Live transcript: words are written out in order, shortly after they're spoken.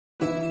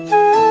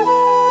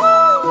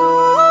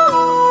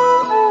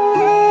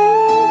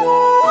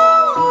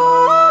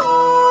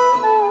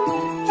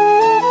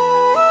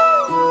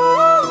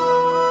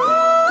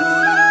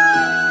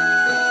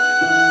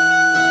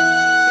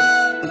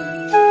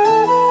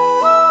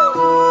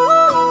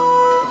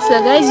So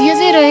guys, यो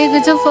चाहिँ रहेको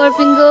छ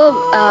फर्पिङको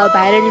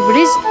viral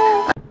bridge.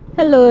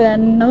 Hello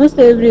and namaste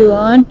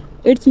everyone.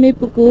 It's me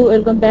Puku.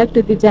 Welcome back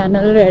to the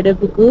channel Rider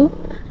Puku.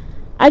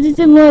 आज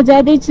चाहिँ म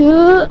जाँदै छु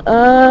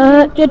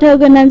त्यो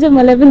ठाउँको नाम चाहिँ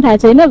मलाई पनि थाहा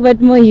छैन,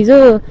 बट म हिजो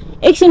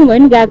एकछिन भयो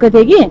नि गएको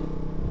थिएँ कि,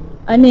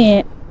 अनि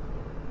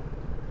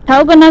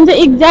ठाउँको नाम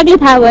चाहिँ एक्ज्याक्टली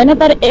थाहा भएन,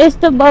 तर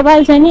यस्तो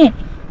बवाल छ नि.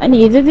 अनि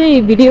हिजो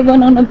चाहिँ भिडियो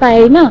बनाउन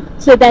पाएन,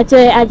 सो द्याट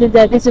चाहिँ आज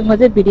जाँदैछु म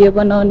चाहिँ भिडियो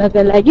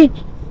बनाउनको लागि.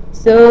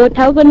 सो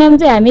ठाउँको नाम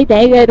चाहिँ हामी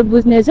त्यहीँ गएर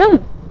बुझ्नेछौँ.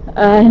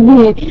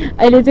 अनि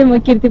अहिले चाहिँ म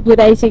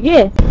किर्तिपुर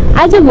आइसकेँ.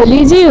 आज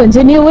भोलि चाहिँ हुन्छ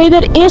नि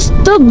वेदर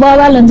यस्तो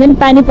बवाल हुन्छ नि,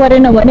 पानी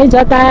परेन भने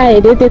जता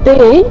हेऱ्यो त्यतै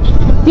है,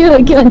 त्यो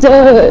के भन्छ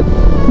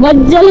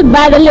मजाले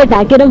बादलले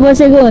ढाकेर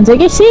बसेको हुन्छ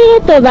कि,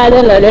 सेतो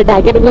बादलहरूले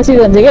ढाकेर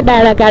बसेको हुन्छ क्या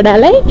डाँडा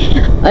काँडालाई.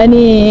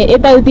 अनि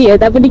यताउति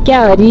हेर्दा पनि क्या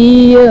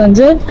हरियो हुन्छ,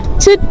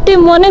 छुट्टै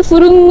मनै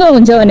फुरुङ्ग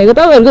हुन्छ भनेको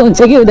तपाईँहरूको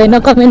हुन्छ कि हुँदैन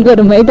कमेन्ट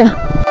गरौँ है त.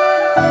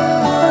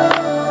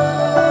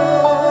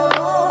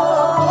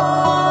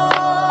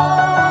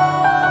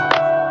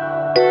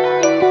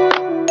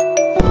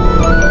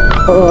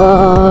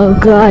 Oh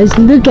gosh,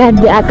 look at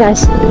the आकाश.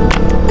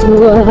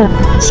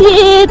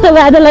 सेतो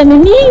बादल अनि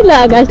निलो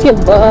आकाश के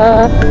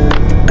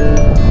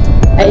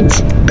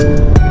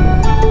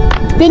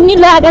त्यो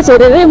निलो आकाश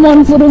हेरेरै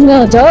मन फुरुङ्ग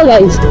हुन्छ हो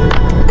गाइस.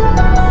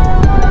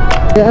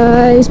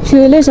 गाइस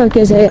फ्युलै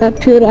सकिएछ यार,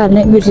 फ्युल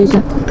हाल्नै बिर्सिन्छ.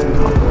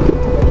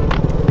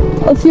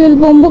 फ्युल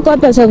पम्प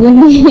कता छ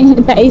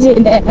पनि थाहै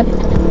छैन यार.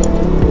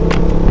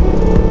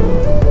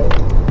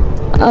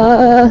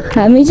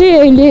 हामी चाहिँ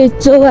अहिले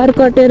चौबार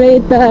कटेर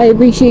यता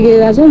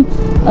आइपुगिसकेका छौँ.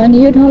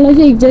 अनि यो ठाउँलाई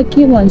चाहिँ एक्ज्याक्ट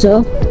के भन्छ,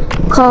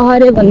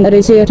 खहरे भन्दो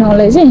रहेछ यो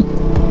ठाउँलाई चाहिँ.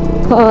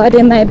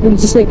 खहरेमा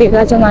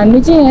आइपुगिसकेका छौँ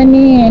हामी चाहिँ.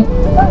 अनि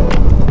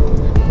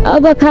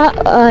अब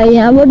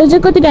यहाँबाट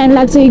चाहिँ कति टाइम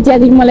लाग्छ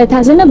एक्ज्याक्टली मलाई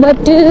थाहा छैन, बट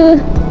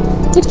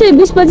त्यस्तै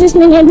 20-25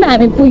 मिनटमा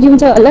हामी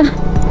पुगिन्छ होला.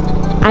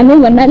 हामी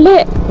भन्नाले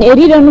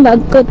हेरिरहनु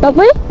भएको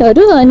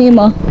तपाईँहरू अनि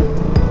म,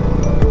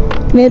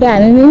 मेरो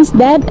हामी मिन्स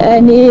द्याट.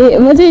 अनि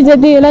म चाहिँ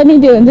जति बेला नि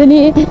त्यो हुन्छ नि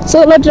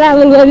सोलो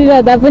ट्राभल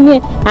गरिरहँदा पनि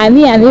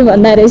हामी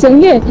भन्दा रहेछौँ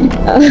कि.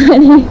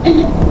 अनि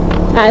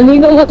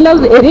हामीको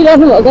मतलब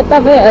हेरिरहनु भएको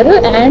तपाईँहरू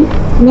एन्ड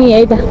मी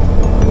है त.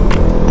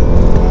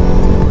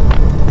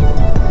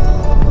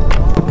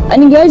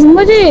 अनि गाइस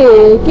म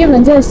चाहिँ के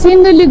भन्छ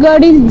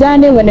सिन्धुलीगढी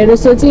जाने भनेर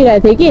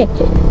सोचिरहेको थिएँ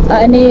कि.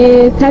 अनि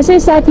खासै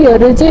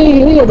साथीहरू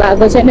चाहिँ उयो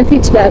भएको छैन,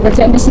 फिक्स भएको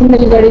छैन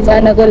सिन्धुलीगढी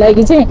जानको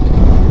लागि चाहिँ.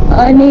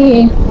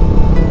 अनि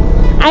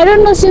आई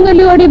डोन्ट नो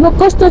सिन्धुलीगढी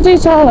कस्तो चाहिँ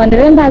छ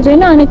भनेर पनि थाहा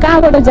छैन, अनि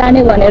कहाँबाट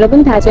जाने भनेर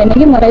पनि थाहा छैन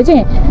कि मलाई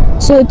चाहिँ.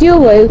 सो त्यो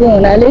भएको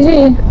हुनाले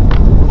चाहिँ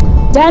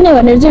जाने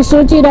भनेर चाहिँ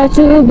सोचिरहेको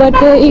छु, बट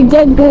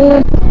एक्ज्याक्ट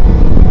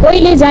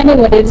कहिले जाने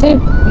भनेर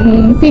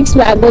चाहिँ फिक्स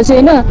भएको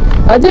छैन.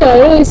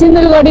 हजुरहरू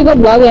सिन्धुलीगढीको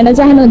भ्लग हेर्न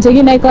चाहनुहुन्छ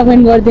कि नै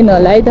कमेन्ट गरिदिनु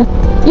होला है त.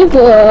 इफ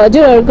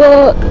हजुरहरूको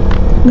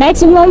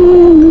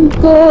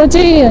म्याक्सिममको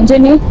चाहिँ हुन्छ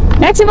नि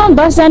म्याक्सिमम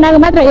 10जनाको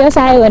मात्र यस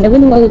आयो भने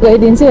पनि म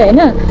गइदिन्छु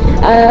होइन.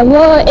 म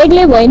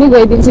एक्लै भइ नै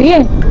गइदिन्छु कि,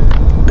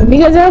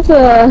 बिकज अफ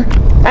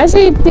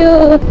खासै त्यो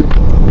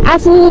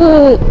आफू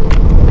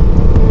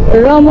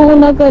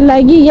रमाउनको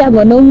लागि या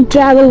भनौँ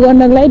ट्राभल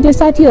गर्नको लागि त्यो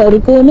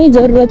साथीहरूको नै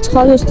जरुरत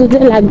छ जस्तो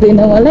चाहिँ लाग्दैन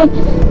मलाई.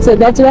 सो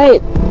द्याट्स वाइ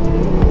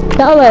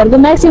तपाईँहरूको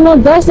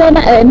म्याक्सिमम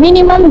 10जना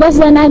मिनिमम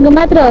 10जनाको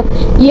मात्र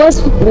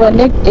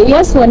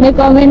यस भन्ने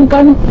कमेन्ट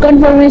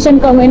कन्फर्मेसन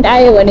कमेन्ट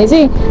आयो भने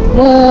चाहिँ म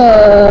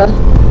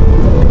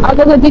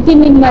अबको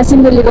 2-3 दिनमा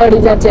सिन्धुलीगढी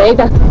जान्छु है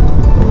त.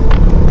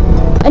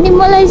 अनि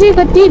मलाई चाहिँ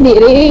कति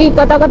धेरै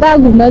कता कता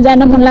घुम्न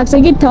जान मन लाग्छ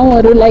कि,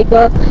 ठाउँहरू लाइक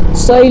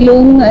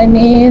सैलुङ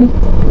अनि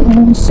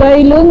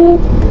सैलुङ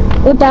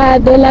उता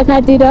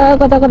दोलाखातिर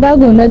कता कता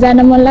घुम्न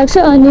जान मन लाग्छ.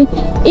 अनि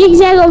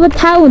एक्ज्याक्ट अब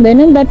थाहा हुँदैन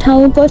नि त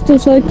ठाउँ कस्तो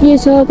छ के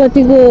छ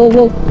कतिको, अब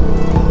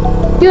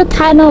त्यो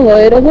थाहा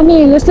नभएर पनि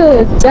कस्तो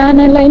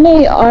जानलाई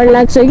नै अड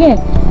लाग्छ कि.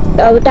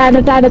 अब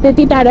टाढा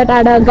त्यति टाढा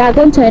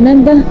गएको पनि छैन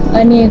नि त.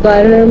 अनि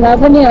घरमा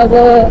पनि अब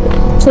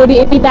छोरी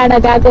यति टाढा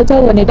गएको छ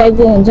भन्ने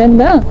टाइपको हुन्छ नि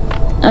त.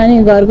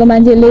 अनि घरको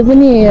मान्छेले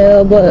पनि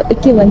अब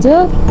के भन्छ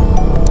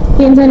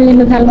टेन्सन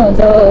लिनु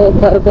थाल्नुहुन्छ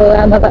घरको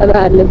आमा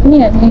बाबाहरूले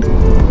पनि. अनि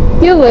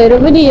त्यो भएर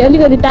पनि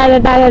अलिकति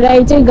टाढा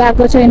राई चाहिँ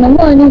गएको छैन म.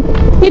 अनि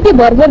त्यति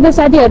भरपर्दो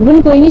साथीहरू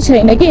पनि कोही नै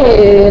छैन कि,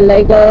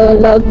 लाइक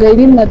ल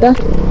गइदिउँ न त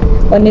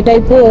भन्ने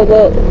टाइपको. अब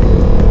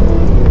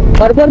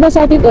भरपर्दो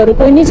साथीहरू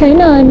कोही नै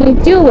छैन. अनि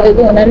त्यो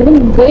भएको हुनाले पनि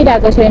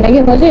गइरहेको छैन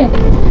कि म चाहिँ.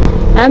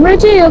 हाम्रो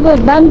चाहिँ अब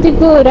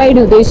बाम्तीको राइड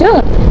हुँदैछ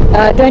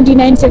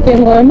 29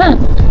 सेप्टेम्बरमा.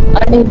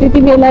 अनि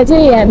त्यति बेला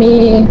चाहिँ हामी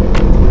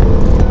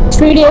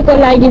 3 डेको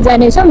लागि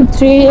जानेछौँ.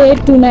 3 डे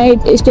 2 नाइट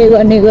स्टे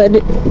गर्ने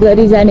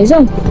गरी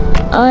जानेछौँ.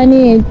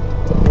 अनि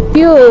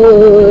त्यो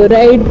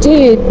राइड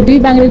चाहिँ 2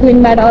 बाङ्रे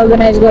क्विनबाट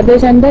अर्गनाइज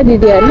गर्दैछ नि त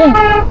दिदीहरूले.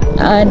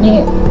 अनि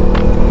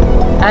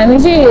हामी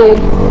चाहिँ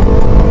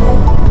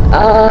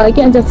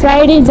के भन्छ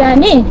फ्राइडे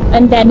जाने,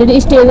 अनि त्यहाँनिर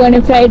स्टे गर्ने.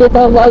 फ्राइडे त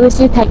अब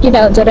अभियसली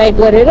थाकिरहेको हुन्छ राइड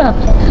गरेर.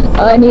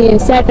 अनि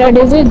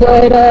स्याटरडे चाहिँ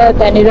गएर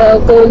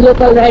त्यहाँनिरको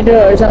लोकल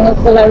राइडरहरूसँग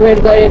कोलाबरेट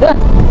गरेर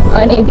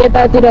अनि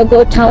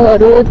त्यतातिरको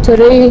ठाउँहरू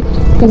थोरै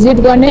भिजिट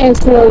गर्ने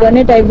एक्सप्लोर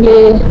गर्ने टाइपले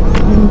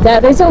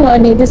जाँदैछौँ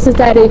अनि त्यस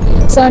पछाडि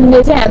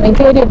सन्डे चाहिँ हामी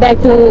फेरि ब्याक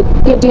टु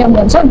केटिएम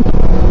हुन्छौँ।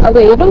 अब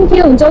हेरौँ के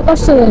हुन्छ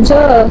कस्तो हुन्छ।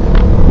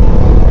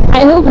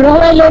 आई होप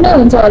रमाइलो नै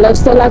हुन्छ होला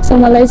जस्तो लाग्छ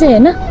मलाई चाहिँ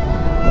होइन।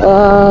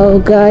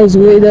 गाइज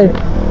वेदर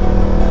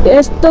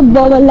यस्तो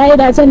बबल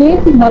लागिरहेछ नि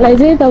मलाई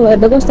चाहिँ।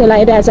 तपाईँहरू त कस्तो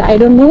लागिरहेछ आई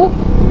डोन्ट नो।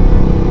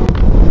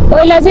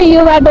 पहिला चाहिँ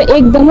यो बाटो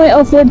एकदमै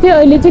अफरोड थियो,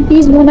 अहिले चाहिँ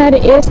पिच बनाएर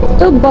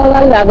यस्तो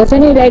बवाल भएको छ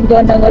नि राइड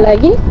गर्नको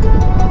लागि।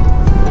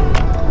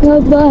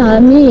 अब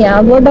हामी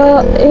यहाँबाट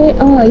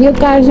यो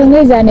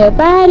कारसँगै जाने हो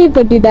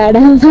पारिपट्टि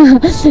डाँडामा।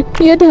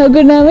 यो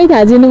ठाउँको नामै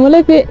थाहा छैन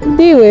मलाई,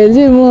 त्यही भएर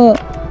चाहिँ म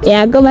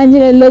यहाँको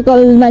मान्छेलाई लोकल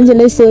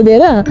मान्छेलाई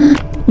सोधेर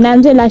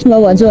नाम चाहिँ लास्टमा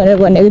भन्छु भनेर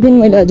भनेको थिएँ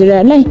मैले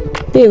हजुरहरूलाई,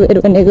 त्यही भएर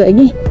भनेको हो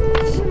कि।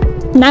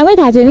 नामै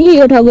थाहा छैन कि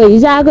यो ठाउँको।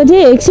 हिजो आएको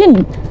थिएँ एकछिन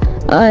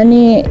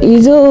अनि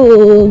हिजो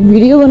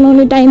भिडियो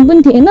बनाउने टाइम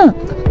पनि थिएन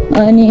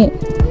अनि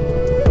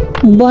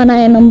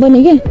बनाएनौँ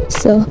पनि के।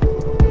 सो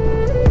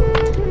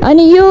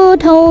अनि यो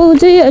ठाउँ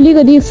चाहिँ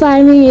अलिकति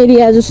फार्मिङ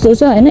एरिया जस्तो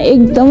छ होइन,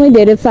 एकदमै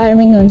धेरै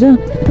फार्मिङ हुन्छ।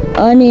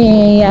 अनि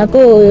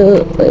यहाँको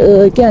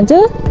के भन्छ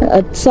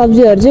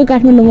सब्जीहरू चाहिँ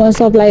काठमाडौँमा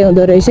सप्लाई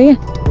हुँदो रहेछ क्या।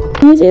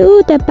 यहाँ चाहिँ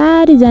उता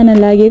पारि जान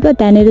लागेको,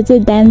 त्यहाँनिर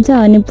चाहिँ ड्याम छ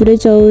अनि पुरै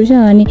चौर छ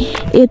अनि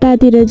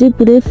यतातिर चाहिँ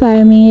पुरै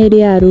फार्मिङ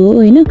एरियाहरू हो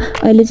होइन।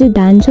 अहिले चाहिँ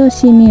धान छ,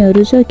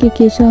 सिमीहरू छ,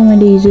 के छ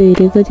मैले हिजो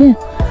हेरेको थिएँ।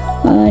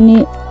 अनि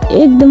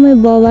एकदमै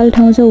बवाल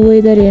ठाउँ छ।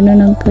 वेदर हेर्नु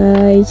न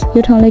गाइस,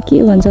 यो ठाउँलाई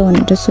के भन्छ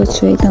भनेर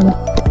सोध्छु है त म।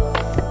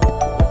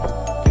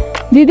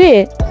 दिदी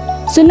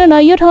सुन्नु न,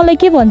 यो ठाउँलाई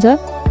के भन्छ?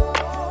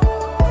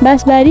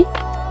 बाँसबारी?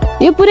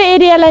 यो पुरै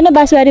एरियालाई नै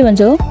बाँसबारी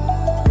भन्छ हो?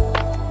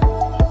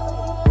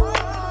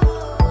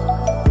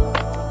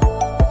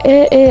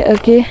 ए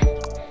ओके।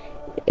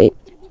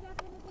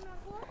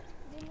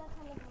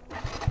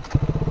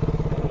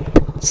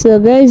 सो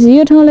गाइज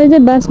यो ठाउँलाई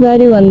चाहिँ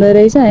बाँसबारी भन्दो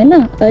रहेछ होइन।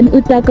 अनि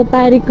उताको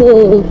पारीको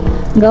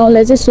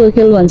गाउँलाई चाहिँ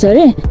सोखेल भन्छ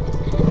अरे।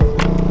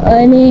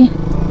 अनि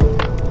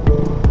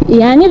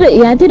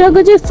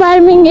यहाँतिरको चाहिँ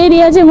फार्मिङ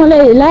एरिया चाहिँ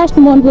मलाई लास्ट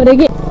मन पऱ्यो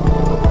कि।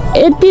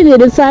 यति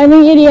धेरै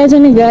फार्मिङ एरिया छ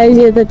नि गाइज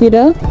यतातिर।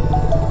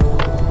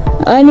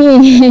 अनि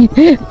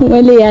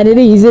मैले यहाँनिर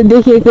हिजो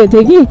देखेको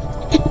थिएँ कि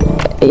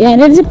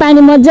यहाँनिर चाहिँ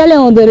पानी मजाले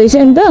आउँदो रहेछ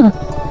नि त,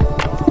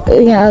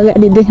 यहाँ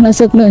अगाडि देख्न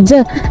सक्नुहुन्छ।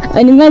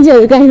 अनि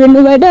मान्छेहरू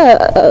काठमाडौँबाट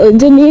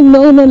हुन्छ नि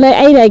नुहाउनुलाई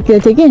आइरहेको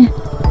थियो कि।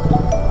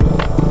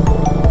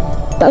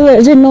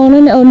 तपाईँहरू चाहिँ नुहाउनु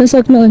नि आउनु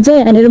सक्नुहुन्छ।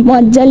 यहाँनिर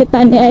मजाले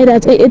पानी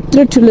आइरहेको छ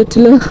यत्रो ठुलो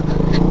ठुलो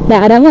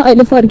धारामा।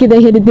 अहिले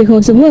फर्किँदाखेरि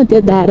देखाउँछु म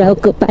त्यो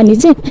धाराको पानी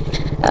चाहिँ।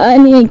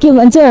 अनि के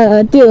भन्छ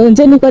त्यो हुन्छ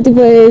नि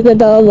कतिपयको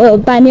त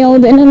अब पानी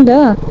आउँदैन नि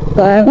त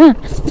घरमा,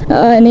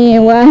 अनि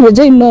उहाँहरू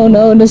चाहिँ नुहाउनु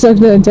आउनु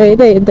सक्नुहुन्छ है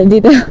त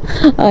यतातिर।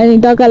 अनि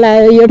टक्क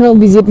लगाएर यो ठाउँ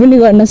भिजिट पनि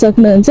गर्न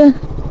सक्नुहुन्छ।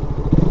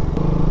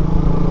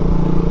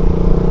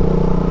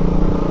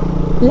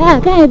 ला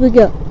कहाँ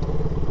आइपुग्यो?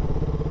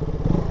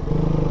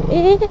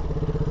 ए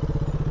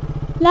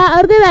ला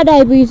अर्कै बाटो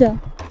आइपुगेछ।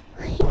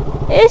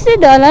 यस्तै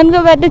ढलानको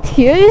बाटो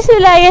थियो जस्तो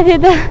लागेको थियो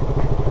त।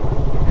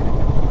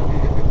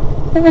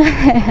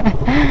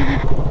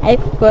 I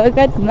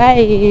forgot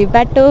my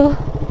बाटो।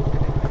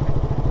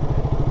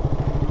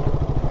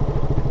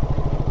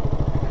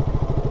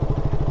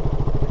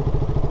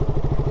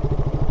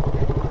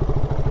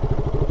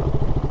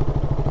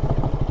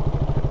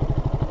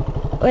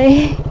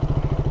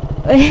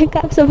 ओए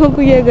कहाँसम्म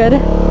पुग्यो घर?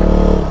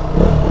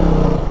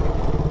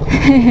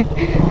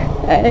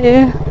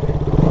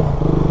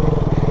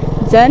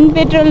 झन्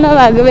पेट्रोल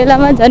नभएको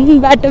बेलामा झन्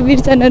बाटो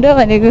बिर्सनु र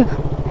भनेको।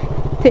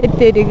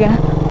 त्यतिका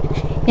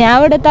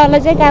यहाँबाट तल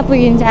चाहिँ कहाँ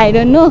पुगिन्छ आई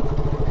डोन्ट नो।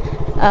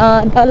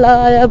 तल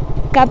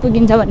कहाँ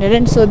पुगिन्छ भनेर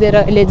नि सोधेर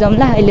अहिले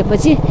जाउँला अहिले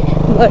पछि।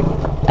 बट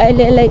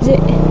अहिलेलाई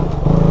चाहिँ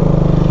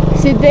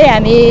सिधै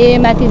हामी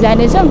माथि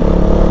जानेछौँ।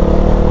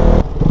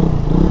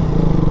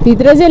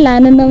 भित्र चाहिँ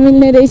लान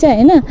नमिल्ने रहेछ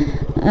होइन।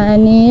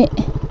 अनि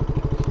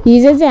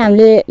हिजो चाहिँ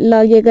हामीले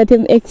लगेको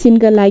थियौँ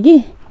एकछिनको लागि,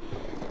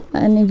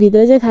 अनि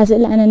भित्र चाहिँ खासै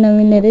लान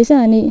नमिल्ने रहेछ।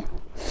 अनि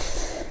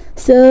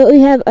so we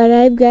have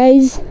arrive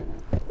guys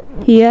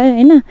here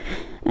होइन।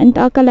 अनि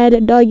टक्क लगाएर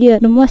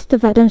डगीहरू मस्त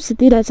पारामा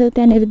सुतिरहेछ,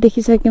 त्यहाँनिर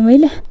देखिसकेँ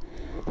मैले।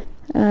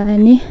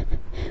 अनि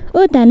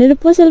त्यहाँनिर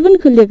पसल पनि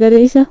खुलेको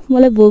रहेछ,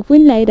 मलाई भोक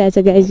पनि लागिरहेछ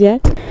गाइज यार।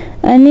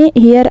 अनि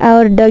हियर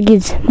आवर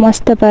डगिज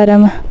मस्त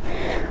पारामा।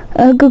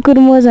 कुकुर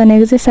मोज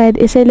भनेको चाहिँ सायद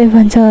यसैले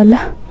भन्छ होला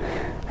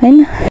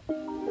होइन।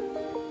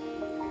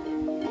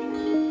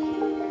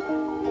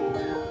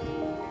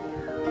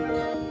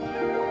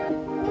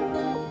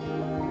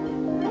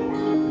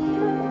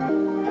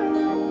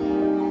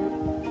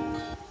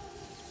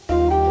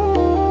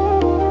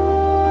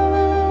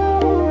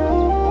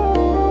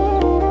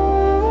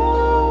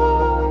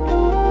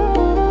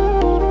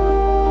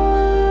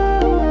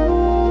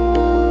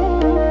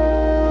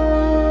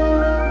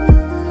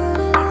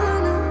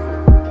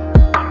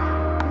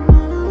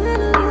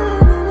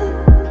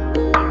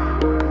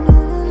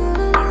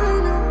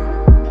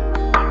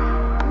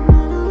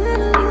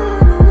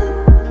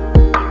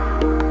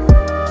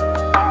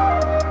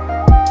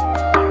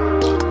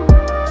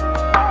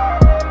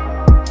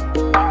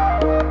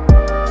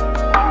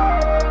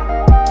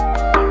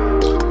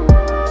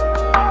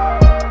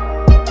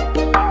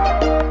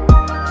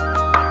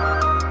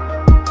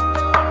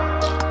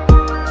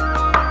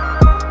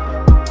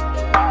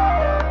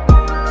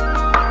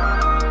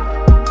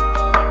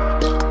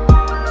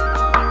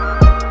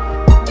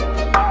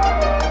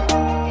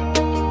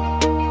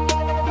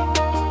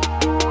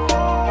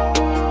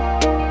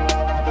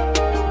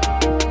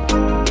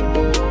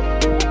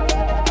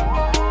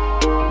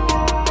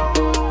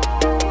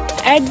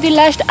 At the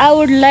last I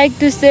would like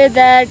to say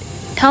that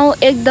ठाउँ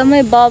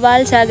एकदमै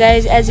बवाल छ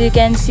guys as you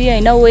can C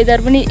होइन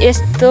वेदर पनि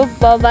यस्तो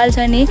बवाल छ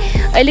नि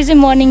अहिले चाहिँ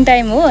मर्निङ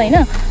टाइम हो होइन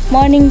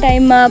मर्निङ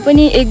टाइममा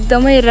पनि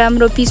एकदमै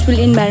राम्रो पिसफुल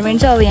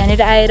इन्भाइरोमेन्ट छ अब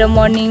यहाँनिर आएर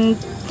मर्निङ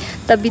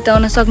त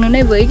बिताउन सक्नु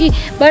नै भयो कि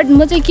बट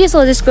म चाहिँ के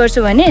सजेस्ट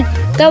गर्छु भने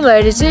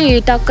तपाईँहरू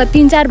चाहिँ टक्क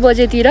 3-4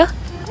 बजेतिर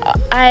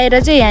आएर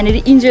चाहिँ यहाँनिर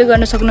इन्जोय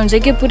गर्न सक्नुहुन्छ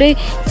कि पुरै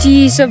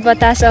चिसो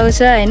बतास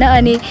आउँछ होइन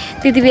अनि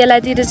त्यति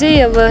बेलातिर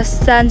चाहिँ अब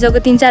साँझको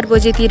 3-4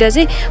 बजेतिर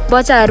चाहिँ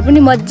बच्चाहरू पनि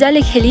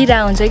मजाले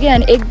खेलिरहेको हुन्छ कि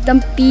अनि एकदम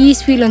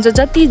पिस फिल हुन्छ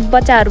जति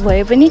बच्चाहरू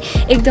भए पनि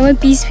एकदमै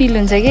पिस फिल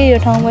हुन्छ कि यो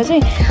ठाउँमा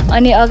चाहिँ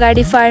अनि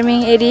अगाडि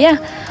फार्मिङ एरिया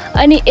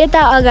अनि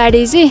यता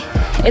अगाडि चाहिँ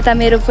यता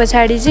मेरो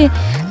पछाडि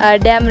चाहिँ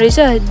ड्याम रहेछ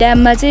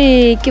ड्याममा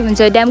चाहिँ के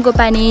भन्छ ड्यामको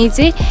पानी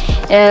चाहिँ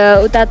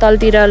उता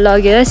तलतिर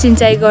लगेर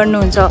सिँचाइ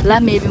गर्नुहुन्छ होला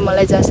मेबी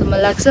मलाई जहाँसम्म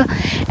लाग्छ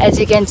as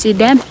you can C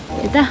dam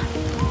यता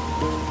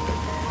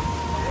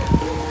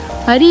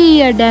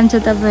हरियो ड्याम छ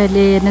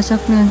तपाईँहरूले हेर्न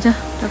सक्नुहुन्छ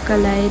टक्क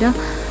लगाएर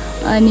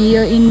अनि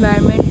यो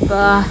इन्भाइरोमेन्ट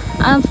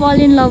आई एम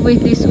फल in love with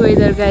this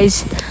weather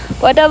guys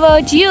what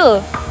about you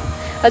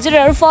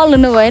हजुरहरू फल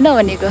हुनु भएन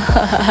भनेको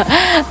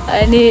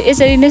अनि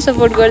यसरी नै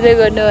सपोर्ट गर्दै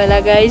गर्नु होला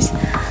गाइज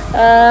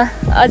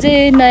अझै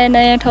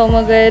नयाँ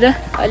ठाउँमा गएर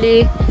अलि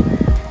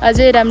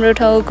अझै राम्रो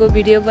ठाउँको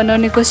भिडियो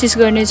बनाउने कोसिस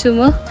गर्नेछु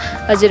म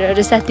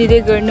हजुरहरू साथ दिँदै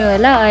गर्नु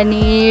होला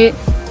अनि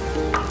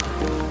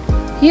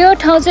यो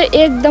ठाउँ चाहिँ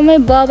एकदमै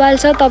बवाल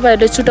छ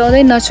तपाईँहरूले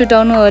छुटाउँदै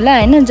नछुटाउनु होला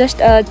होइन जस्ट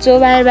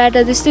चौबारबाट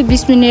त्यस्तै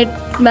 20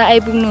 मिनटमा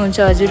आइपुग्नुहुन्छ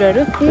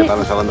हजुरहरू ए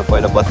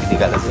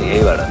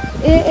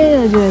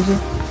हजुर हजुर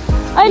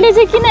अहिले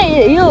चाहिँ किन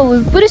यो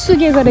पुरै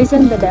सुकेको रहेछ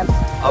नि त ड्याम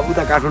अब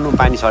उता काठमाडौँ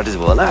पानी सर्टेज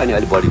भयो होला अनि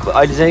अलिक बढी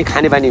अहिले चाहिँ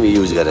खानेपानीमा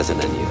युज गरेछ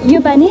नानी यो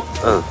पानी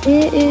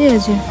ए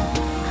हजुर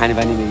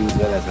खानेपानीमा युज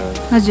गरेछ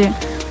हजुर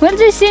मैले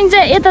चाहिँ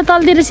सिँचाइ यता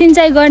तलतिर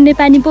सिँचाइ गर्ने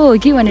पानी पो हो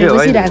कि भनेर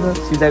बसिरहेको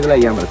सिँचाइको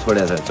लागि यहाँबाट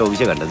छोडेको छ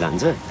 24 घण्टा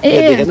जान्छ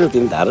देखेन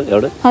तिमी धारो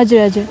एउटा हजुर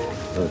हजुर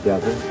त्यहाँ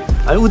छ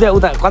अनि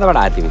उता कताबाट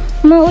आयो तिमी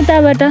म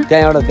उताबाट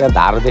त्यहाँ एउटा त्यहाँ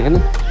धारो देखेन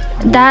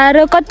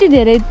धारो कति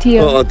धेरै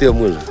थियो त्यो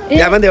मूल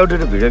त्यहाँ पनि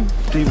एउटा भिडियो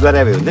क्लिप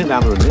गरे भए हुन्थ्यो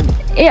राम्रो हुन्थ्यो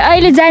ए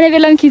अहिले जाने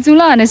बेलामा खिचौँ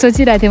ल भनेर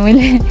सोचिरहेको थिएँ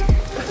मैले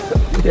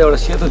त्यो एउटा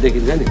सेतो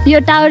देखिन्छ नि यो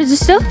टावर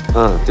जस्तो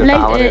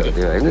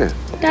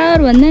टावर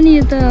भन्दा नि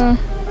यो त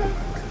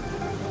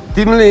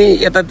तिमीले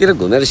यतातिर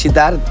घुमेर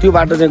सिधा त्यो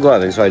बाटो चाहिँ गयो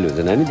भने सहिलो हुन्छ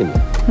नानी तिमी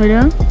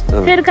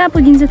हो फेरि कहाँ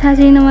पुगिन्छ थाहा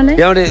छैन मलाई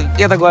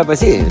त्यहाँबाट यता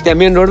गएपछि त्यहाँ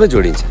मेन रोडमै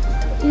जोडिन्छ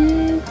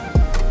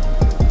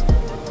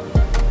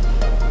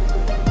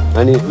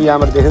अनि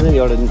यहाँबाट देखेछ नि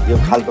एउटा यो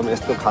खाल्टोमा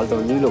यस्तो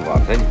खाल्टोमा निलो घर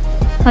छ नि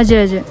हजुर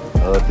हजुर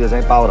त्यो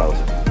चाहिँ पावर हाउस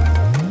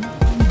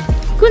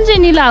कुन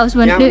चाहिँ निलो हाउस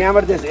भन्नु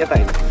यहाँबाट देख्छ यता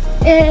हैन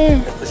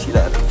यस्तो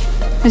सिधा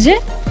हजुर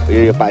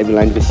यो पाइप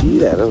लाइनको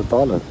सिधा हेर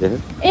तल देख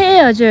ए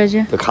हजुर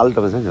हजुर त्यो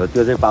खाल्टोमा छ नि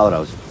त्यो चाहिँ पावर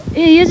हाउस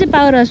ए यो चाहिँ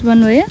पावर हाउस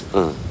भन्नुभयो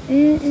ए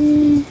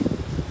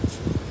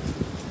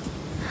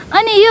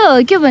अनि यो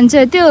के भन्छ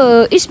त्यो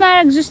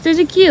स्मारक जस्तो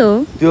चाहिँ के हो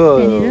त्यो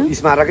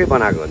स्मारकै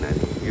बनाएको हो नानी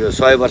यो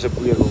 100 वर्ष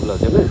पुगेको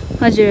उपलक्ष्यमा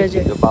हजुर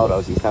हजुर यो पावर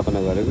हाउस स्थापना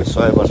गरेको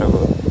 100 वर्षको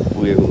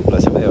पुगेको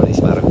उपलक्ष्यमा एउटा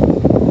स्मारक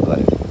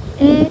गरेको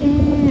ए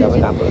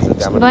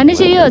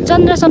भनेपछि यो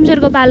चन्द्र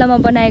शमशेरको पालामा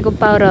बनाएको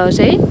पावर हाउस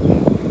है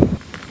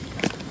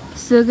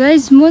सो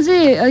गाइज म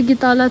चाहिँ अघि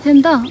तल थिएँ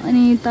नि त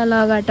अनि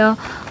तलबाट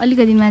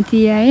अलिकति माथि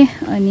आएँ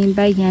अनि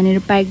बाइक यहाँनिर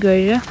पार्क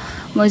गरेर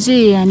म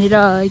चाहिँ यहाँनिर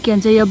के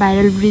भन्छ यो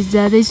भाइरल ब्रिज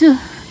जाँदैछु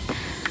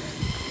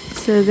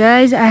so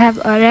guys I have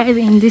arrive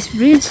in this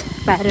bridge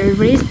viral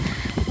bridge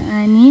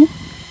अनि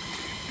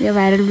यो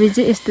भाइरल ब्रिज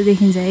चाहिँ यस्तो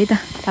देखिन्छ है त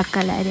टक्क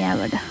लगाएर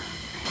यहाँबाट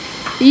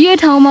यो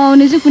ठाउँमा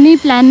आउने चाहिँ कुनै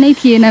प्लान नै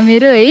थिएन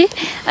मेरो है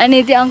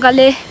अनि त्यो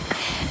अङ्कलले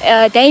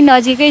त्यहीँ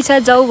नजिकै छ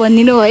जाऊ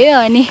भनिदिनु भयो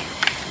अनि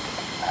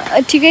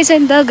ठिकै छ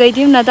नि त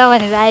गइदिउँ न त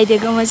भनेर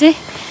आइदिएको म चाहिँ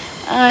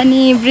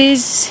अनि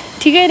ब्रिज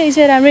ठिकै रहेछ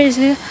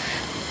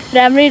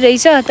राम्रै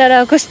रहेछ तर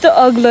कस्तो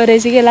अग्लो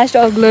रहेछ कि लास्ट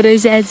अग्लो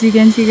रहेछ as you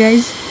can see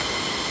guys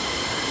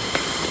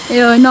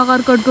यो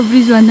नगरकोटको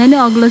ब्रिज भन्दा नि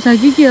अग्लो छ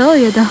कि के हो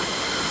यो त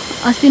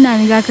अस्ति नै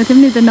हामी गएको थियौँ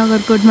नि त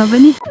नगरकोटमा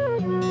पनि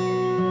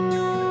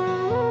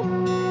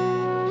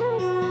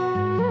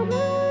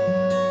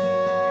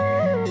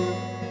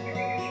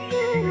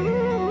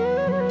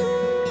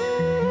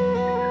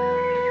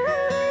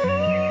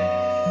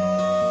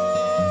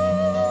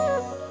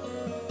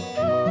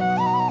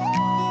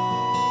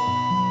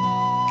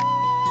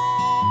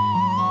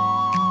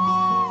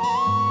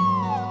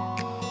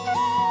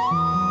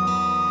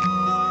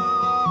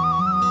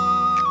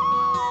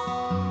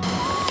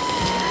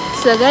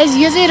सो गाइज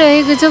यो चाहिँ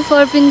रहेको छ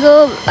फर्पिङको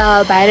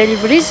भाइरल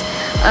ब्रिज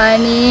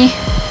अनि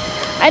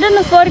आई डोन्ट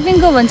नो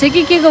फर्पिङको भन्छ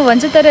कि के को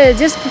भन्छ तर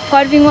जस्ट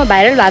फर्पिङमा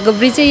भाइरल भएको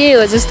ब्रिज चाहिँ यही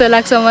हो जस्तो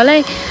लाग्छ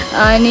मलाई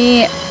अनि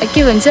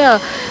के भन्छ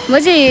म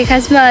चाहिँ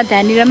खासमा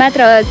त्यहाँनिर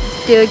मात्र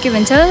त्यो के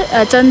भन्छ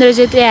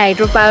चन्द्रज्योति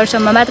हाइड्रो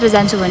पावरसम्म मात्र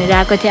जान्छु भनेर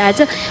आएको थिएँ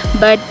आज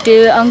बट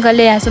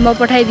अङ्कलले यहाँसम्म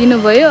पठाइदिनु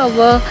भयो अब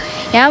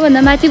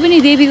यहाँभन्दा माथि पनि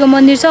देवीको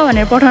मन्दिर छ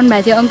भनेर पठाउनु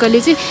भएको थियो अङ्कलले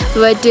चाहिँ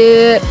बट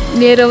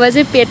मेरोमा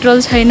चाहिँ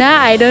पेट्रोल छैन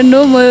आई डोन्ट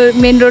नो म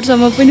मेन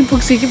रोडसम्म पनि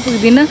पुग्छु कि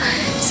पुग्दिनँ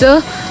so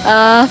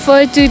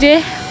for today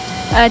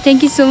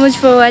thank you so much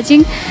for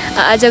watching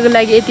आजको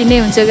लागि यति नै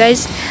हुन्छ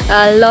guys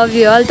love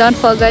you all don't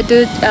forget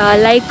to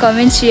like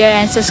comment share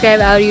and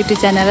subscribe our YouTube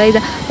channel है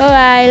त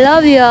बाई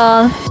लभ यु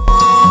अल